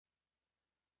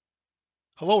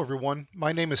Hello everyone,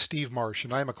 my name is Steve Marsh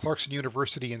and I am a Clarkson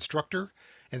University instructor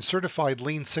and certified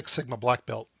Lean Six Sigma Black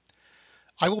Belt.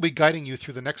 I will be guiding you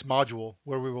through the next module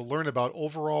where we will learn about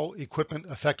overall equipment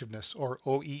effectiveness, or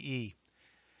OEE.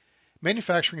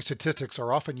 Manufacturing statistics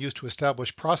are often used to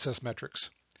establish process metrics,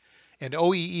 and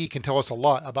OEE can tell us a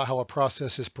lot about how a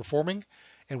process is performing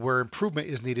and where improvement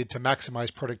is needed to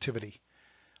maximize productivity.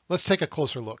 Let's take a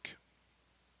closer look.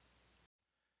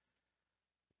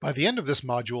 By the end of this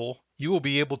module, you will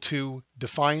be able to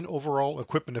define overall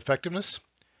equipment effectiveness,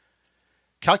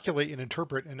 calculate and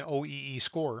interpret an OEE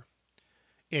score,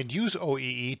 and use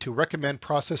OEE to recommend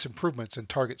process improvements and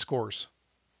target scores.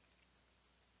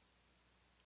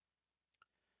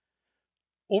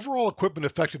 Overall equipment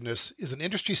effectiveness is an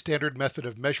industry standard method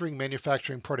of measuring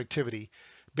manufacturing productivity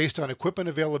based on equipment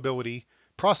availability,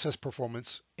 process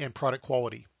performance, and product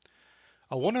quality.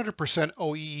 A 100%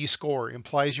 OEE score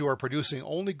implies you are producing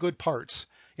only good parts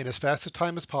in as fast a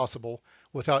time as possible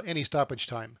without any stoppage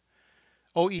time.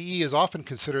 OEE is often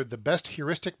considered the best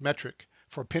heuristic metric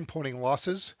for pinpointing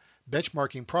losses,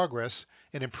 benchmarking progress,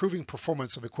 and improving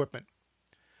performance of equipment.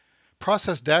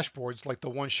 Process dashboards like the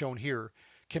one shown here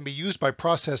can be used by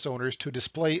process owners to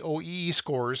display OEE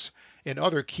scores and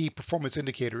other key performance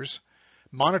indicators,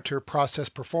 monitor process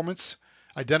performance,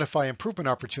 identify improvement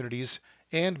opportunities,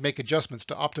 and make adjustments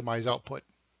to optimize output.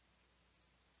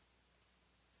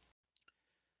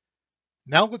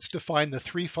 Now let's define the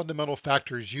three fundamental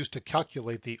factors used to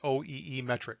calculate the OEE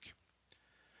metric.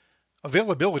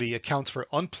 Availability accounts for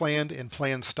unplanned and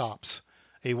planned stops.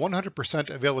 A 100%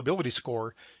 availability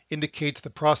score indicates the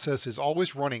process is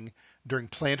always running during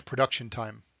planned production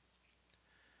time.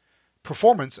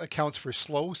 Performance accounts for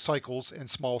slow cycles and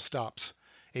small stops.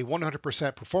 A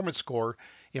 100% performance score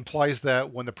implies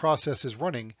that when the process is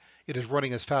running, it is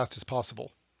running as fast as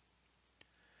possible.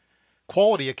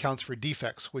 Quality accounts for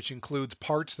defects, which includes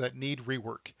parts that need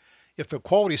rework. If the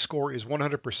quality score is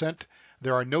 100%,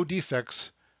 there are no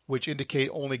defects, which indicate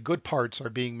only good parts are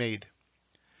being made.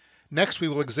 Next, we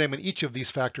will examine each of these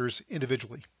factors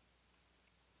individually.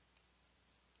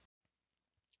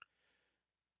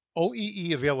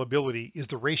 OEE availability is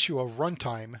the ratio of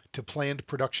runtime to planned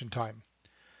production time.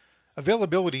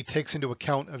 Availability takes into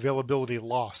account availability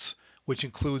loss, which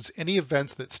includes any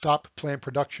events that stop planned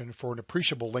production for an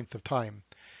appreciable length of time,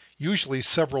 usually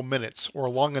several minutes or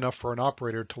long enough for an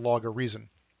operator to log a reason.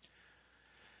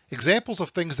 Examples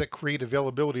of things that create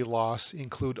availability loss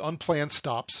include unplanned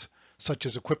stops, such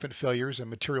as equipment failures and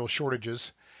material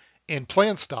shortages, and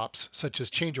planned stops, such as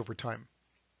changeover time.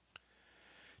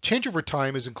 Changeover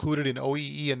time is included in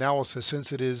OEE analysis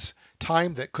since it is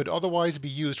time that could otherwise be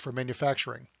used for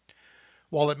manufacturing.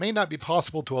 While it may not be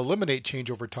possible to eliminate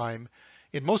changeover time,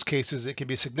 in most cases it can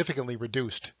be significantly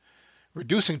reduced.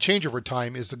 Reducing changeover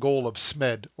time is the goal of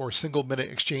SMED, or single minute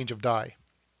exchange of die.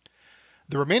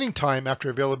 The remaining time after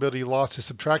availability loss is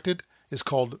subtracted is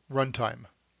called runtime.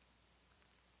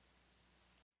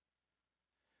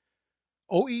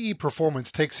 OEE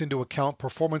performance takes into account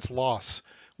performance loss,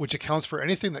 which accounts for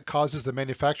anything that causes the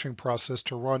manufacturing process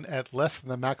to run at less than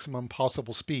the maximum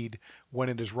possible speed when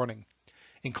it is running,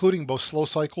 including both slow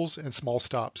cycles and small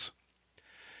stops.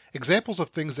 Examples of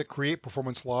things that create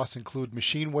performance loss include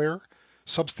machine wear,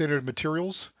 substandard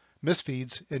materials,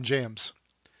 misfeeds, and jams.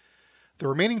 The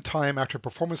remaining time after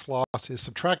performance loss is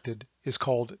subtracted is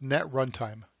called net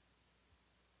runtime.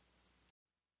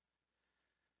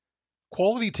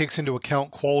 Quality takes into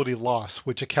account quality loss,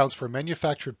 which accounts for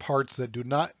manufactured parts that do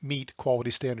not meet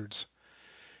quality standards.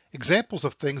 Examples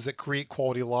of things that create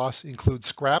quality loss include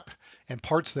scrap and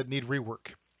parts that need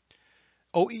rework.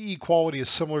 OEE quality is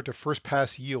similar to first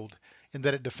pass yield in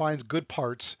that it defines good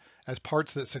parts as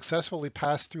parts that successfully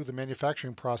pass through the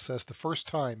manufacturing process the first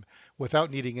time without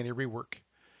needing any rework.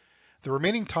 The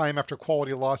remaining time after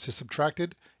quality loss is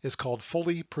subtracted is called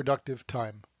fully productive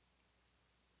time.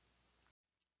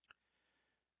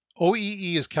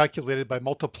 OEE is calculated by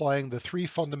multiplying the three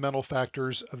fundamental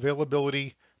factors: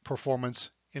 availability,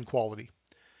 performance, and quality.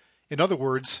 In other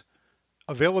words,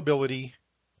 availability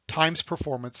times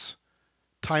performance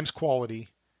times quality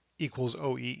equals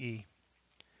OEE.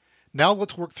 Now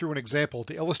let's work through an example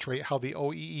to illustrate how the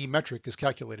OEE metric is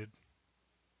calculated.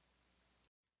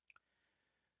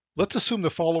 Let's assume the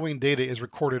following data is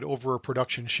recorded over a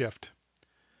production shift.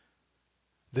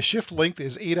 The shift length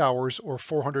is 8 hours or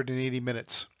 480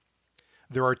 minutes.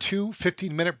 There are two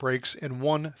 15-minute breaks and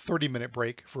one 30-minute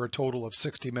break for a total of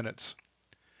 60 minutes.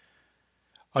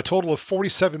 A total of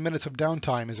 47 minutes of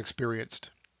downtime is experienced.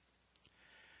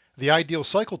 The ideal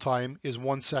cycle time is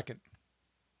 1 second.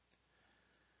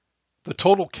 The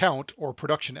total count or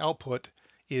production output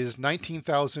is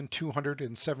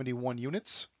 19,271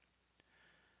 units,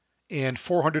 and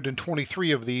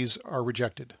 423 of these are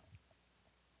rejected.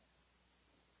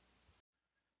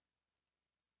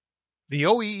 The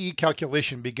OEE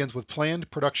calculation begins with planned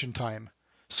production time.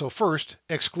 So first,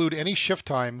 exclude any shift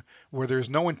time where there is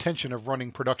no intention of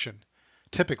running production,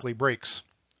 typically breaks.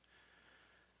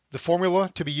 The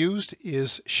formula to be used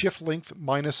is shift length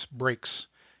minus breaks.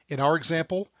 In our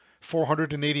example,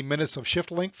 480 minutes of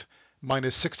shift length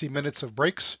minus 60 minutes of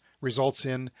breaks results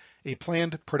in a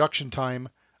planned production time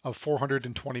of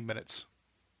 420 minutes.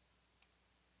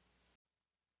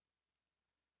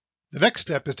 The next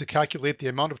step is to calculate the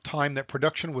amount of time that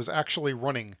production was actually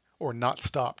running or not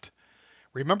stopped.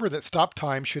 Remember that stop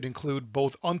time should include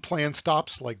both unplanned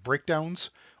stops like breakdowns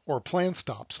or planned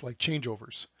stops like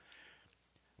changeovers.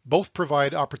 Both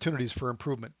provide opportunities for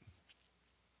improvement.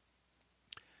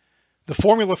 The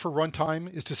formula for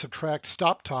runtime is to subtract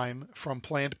stop time from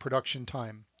planned production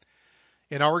time.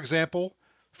 In our example,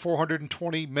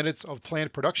 420 minutes of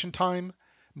planned production time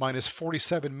minus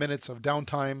 47 minutes of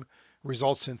downtime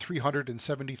results in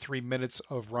 373 minutes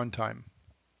of runtime.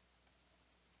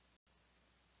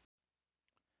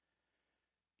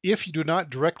 If you do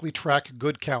not directly track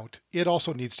good count, it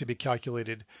also needs to be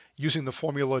calculated using the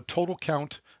formula total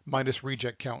count minus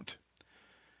reject count.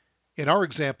 In our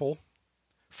example,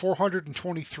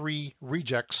 423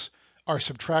 rejects are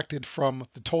subtracted from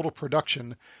the total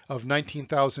production of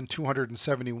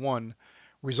 19,271,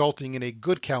 resulting in a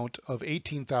good count of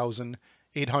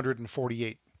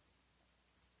 18,848.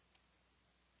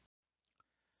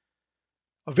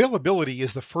 Availability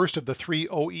is the first of the three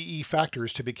OEE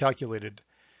factors to be calculated.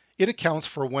 It accounts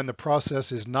for when the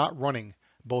process is not running,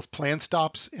 both planned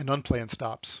stops and unplanned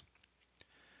stops.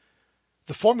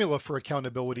 The formula for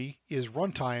accountability is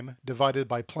runtime divided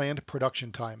by planned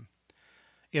production time.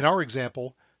 In our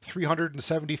example,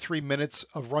 373 minutes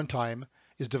of runtime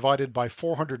is divided by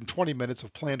 420 minutes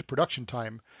of planned production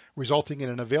time, resulting in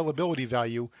an availability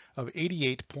value of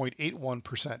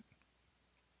 88.81%.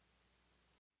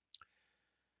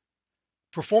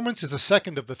 Performance is the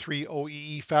second of the three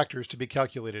OEE factors to be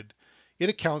calculated. It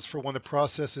accounts for when the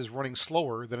process is running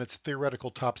slower than its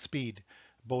theoretical top speed,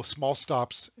 both small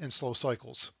stops and slow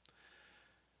cycles.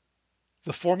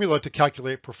 The formula to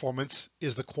calculate performance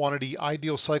is the quantity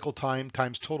ideal cycle time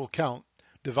times total count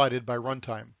divided by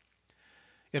runtime.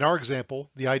 In our example,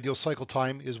 the ideal cycle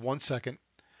time is 1 second.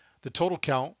 The total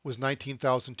count was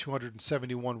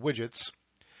 19,271 widgets,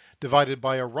 divided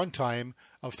by a runtime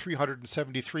of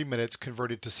 373 minutes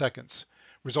converted to seconds,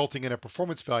 resulting in a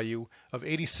performance value of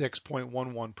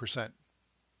 86.11%.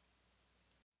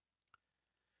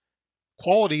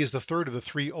 Quality is the third of the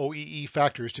three OEE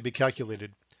factors to be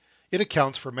calculated. It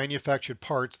accounts for manufactured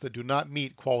parts that do not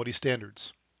meet quality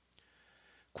standards.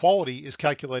 Quality is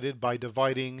calculated by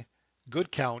dividing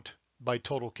good count by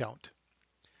total count.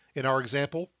 In our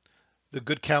example, the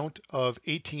good count of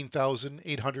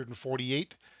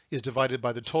 18,848 is divided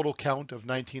by the total count of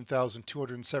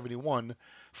 19,271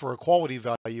 for a quality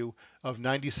value of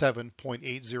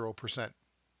 97.80%.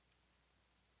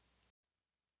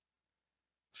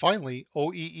 Finally,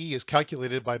 OEE is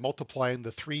calculated by multiplying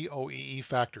the three OEE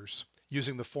factors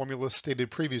using the formula stated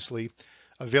previously,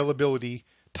 availability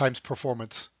times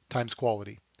performance times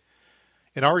quality.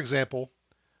 In our example,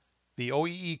 the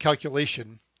OEE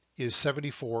calculation is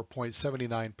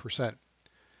 74.79%.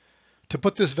 To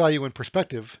put this value in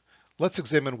perspective, let's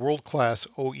examine world-class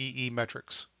OEE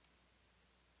metrics.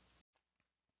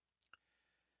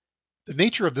 The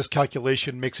nature of this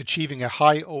calculation makes achieving a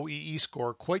high OEE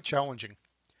score quite challenging.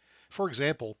 For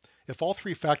example, if all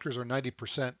three factors are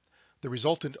 90%, the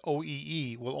resultant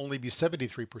OEE will only be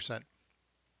 73%.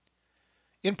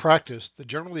 In practice, the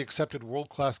generally accepted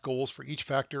world-class goals for each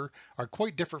factor are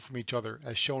quite different from each other,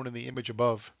 as shown in the image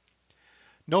above.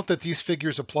 Note that these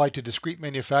figures apply to discrete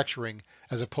manufacturing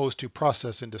as opposed to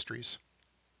process industries.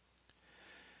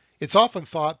 It's often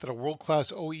thought that a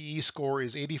world-class OEE score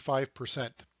is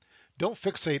 85%. Don't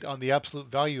fixate on the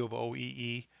absolute value of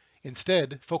OEE.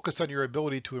 Instead, focus on your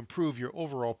ability to improve your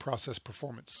overall process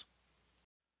performance.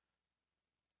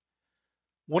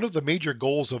 One of the major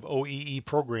goals of OEE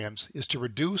programs is to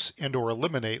reduce and/or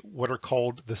eliminate what are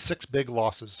called the 6 big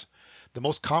losses, the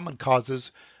most common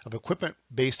causes of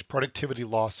equipment-based productivity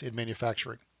loss in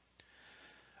manufacturing.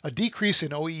 A decrease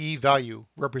in OEE value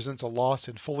represents a loss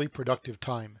in fully productive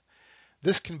time.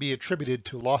 This can be attributed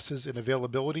to losses in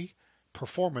availability,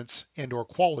 performance, and/or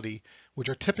quality, which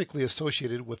are typically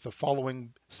associated with the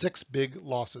following 6 big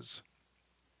losses.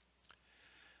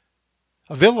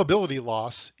 Availability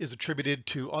loss is attributed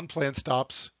to unplanned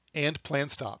stops and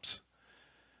planned stops.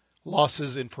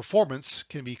 Losses in performance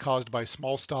can be caused by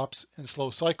small stops and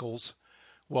slow cycles,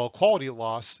 while quality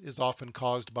loss is often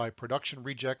caused by production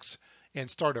rejects and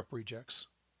startup rejects.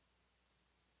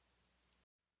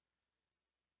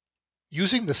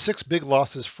 Using the 6 big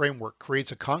losses framework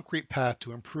creates a concrete path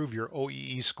to improve your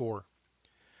OEE score.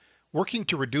 Working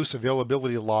to reduce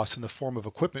availability loss in the form of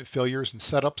equipment failures and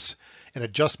setups and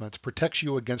adjustments protects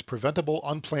you against preventable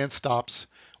unplanned stops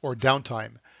or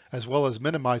downtime, as well as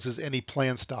minimizes any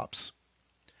planned stops.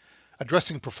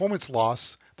 Addressing performance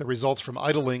loss that results from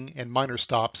idling and minor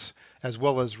stops, as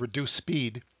well as reduced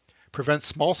speed, prevents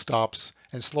small stops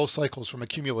and slow cycles from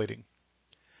accumulating.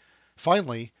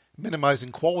 Finally,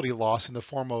 minimizing quality loss in the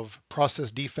form of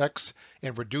process defects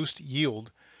and reduced yield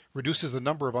reduces the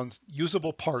number of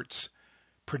unusable parts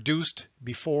produced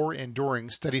before and during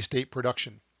steady state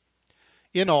production.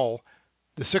 In all,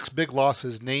 the 6 big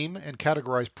losses name and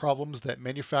categorize problems that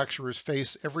manufacturers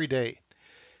face every day.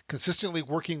 Consistently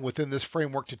working within this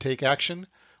framework to take action,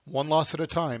 one loss at a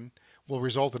time, will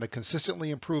result in a consistently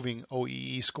improving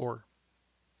OEE score.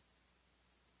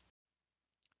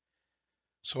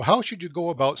 So how should you go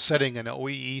about setting an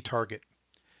OEE target?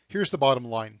 Here's the bottom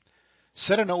line.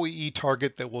 Set an OEE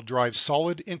target that will drive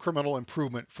solid incremental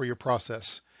improvement for your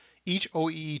process. Each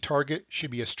OEE target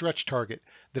should be a stretch target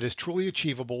that is truly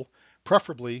achievable,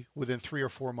 preferably within 3 or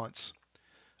 4 months.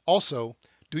 Also,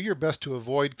 do your best to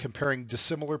avoid comparing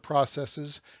dissimilar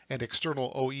processes and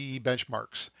external OEE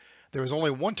benchmarks. There is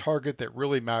only one target that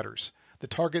really matters, the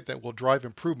target that will drive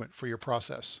improvement for your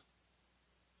process.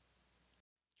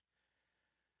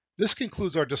 This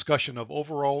concludes our discussion of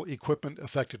overall equipment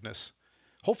effectiveness.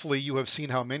 Hopefully you have seen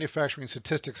how manufacturing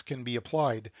statistics can be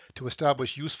applied to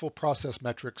establish useful process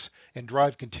metrics and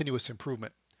drive continuous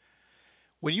improvement.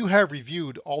 When you have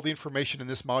reviewed all the information in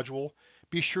this module,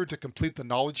 be sure to complete the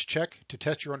knowledge check to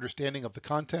test your understanding of the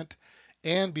content,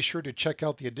 and be sure to check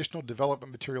out the additional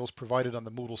development materials provided on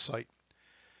the Moodle site.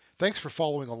 Thanks for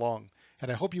following along, and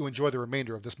I hope you enjoy the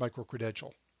remainder of this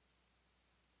micro-credential.